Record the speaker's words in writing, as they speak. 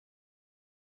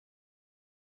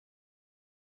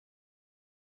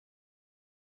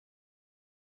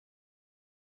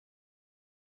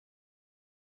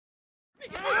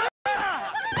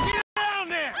Get down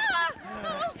there!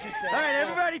 All right,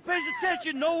 everybody pays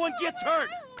attention. No one gets hurt.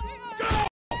 Go!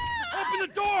 Open the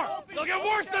door! They'll get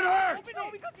worse than hurt!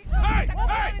 Hey!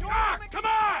 Hey! Ah! Come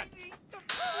on!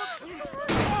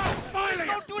 Ah, finally!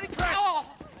 Don't do anything.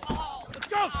 Let's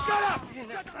go! Shut up!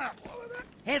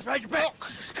 Hands behind your back. Oh,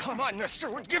 come on, mister.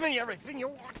 We're giving you everything you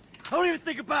want. Don't even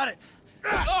think about it.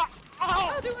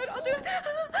 I'll do it.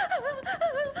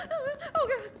 Oh,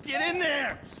 God. Get in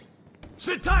there.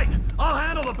 Sit tight! I'll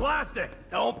handle the blasting!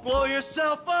 Don't blow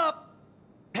yourself up.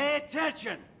 Pay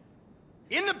attention.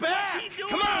 In the back. What's he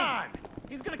doing? Come on.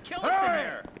 He's gonna kill us in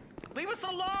here. Leave us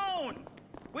alone.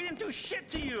 We didn't do shit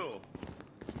to you.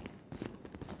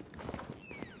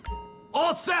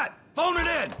 All set! Phone it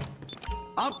in!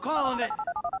 I'm calling it.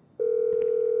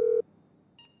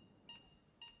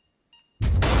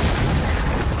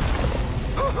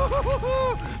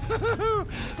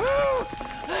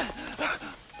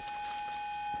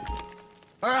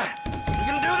 All right, you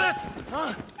gonna do this?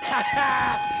 Huh?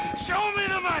 Show me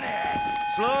the money!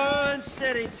 Slow and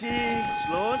steady, T.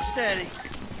 Slow and steady.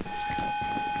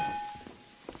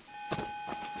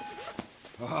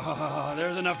 Oh,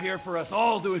 there's enough here for us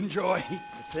all to enjoy.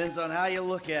 Depends on how you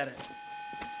look at it.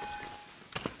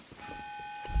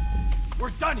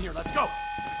 We're done here, let's go!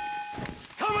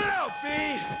 Coming out, B!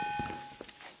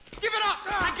 Give it up!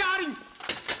 I got him!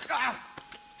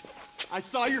 I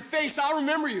saw your face. I'll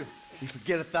remember you. You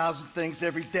forget 1,000 things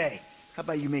every day. How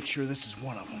about you make sure this is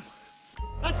one of them?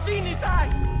 I've seen his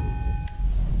eyes.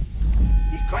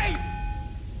 He's crazy.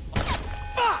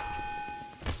 Fuck!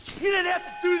 You didn't have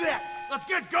to do that! Let's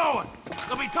get going!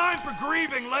 There'll be time for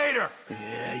grieving later!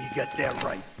 Yeah, you got that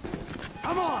right.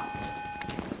 Come on!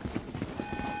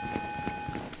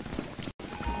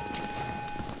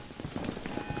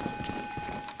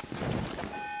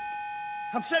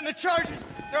 I'm setting the charges.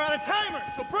 They're on a timer,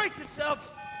 so brace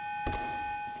yourselves.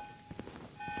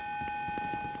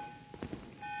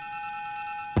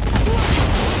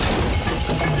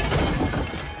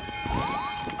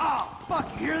 Oh, fuck,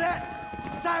 you hear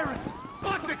that? Sirens.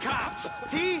 Fuck the cops.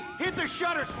 T, hit the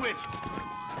shutter switch.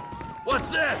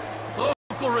 What's this?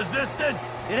 Local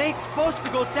resistance? It ain't supposed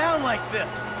to go down like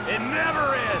this. It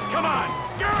never is! Come on,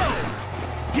 go!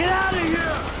 Get out of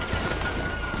here!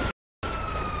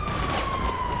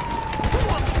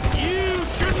 You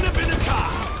shouldn't have been a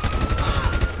cop!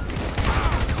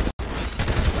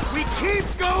 We keep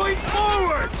going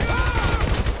forward!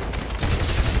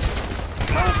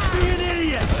 Don't be an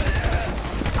idiot!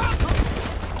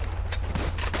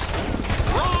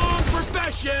 Wrong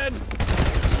profession!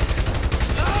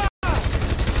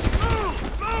 Move!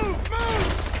 Move! Move!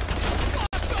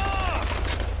 Fuck off!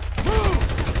 Move!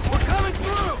 We're coming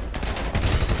through!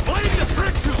 Blame the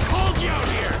pricks who called you out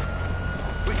here!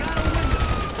 We got a window.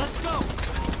 Let's go.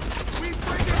 We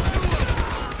bring it through them.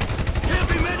 Can't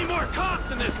be many more cops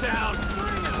in this town!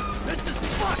 This is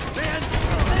fucked, man.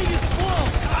 Thing is blown.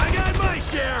 I got my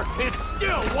share! It's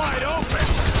still wide open!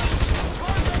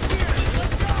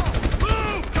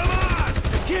 Move! Come on!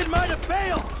 The kid might have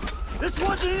bailed. This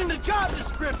wasn't in the job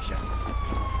description.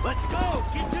 Let's go.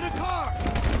 Get to the car.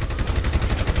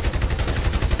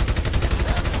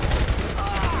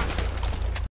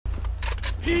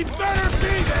 He better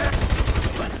be there!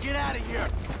 Let's get out of here.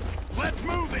 Let's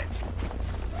move it!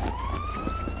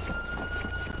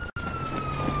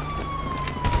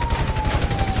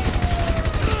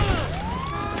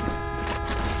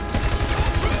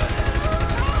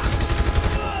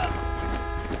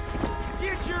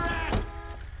 Get your ass.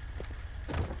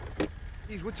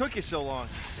 Jeez, what took you so long?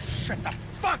 Shut the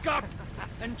fuck up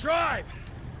and drive!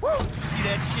 Woo! Did you see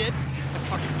that shit?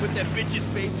 Fucking put that bitch's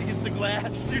face against the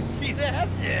glass. Did you see that?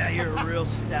 Yeah, you're a real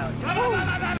stout. Fuck,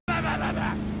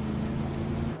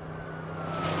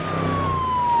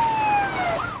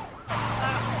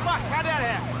 how'd that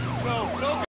happen? Go!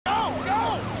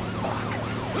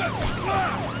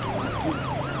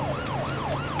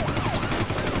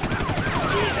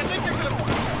 Jeez, I think they're gonna...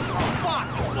 Oh, fuck!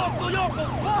 Local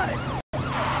Yoko's spotted.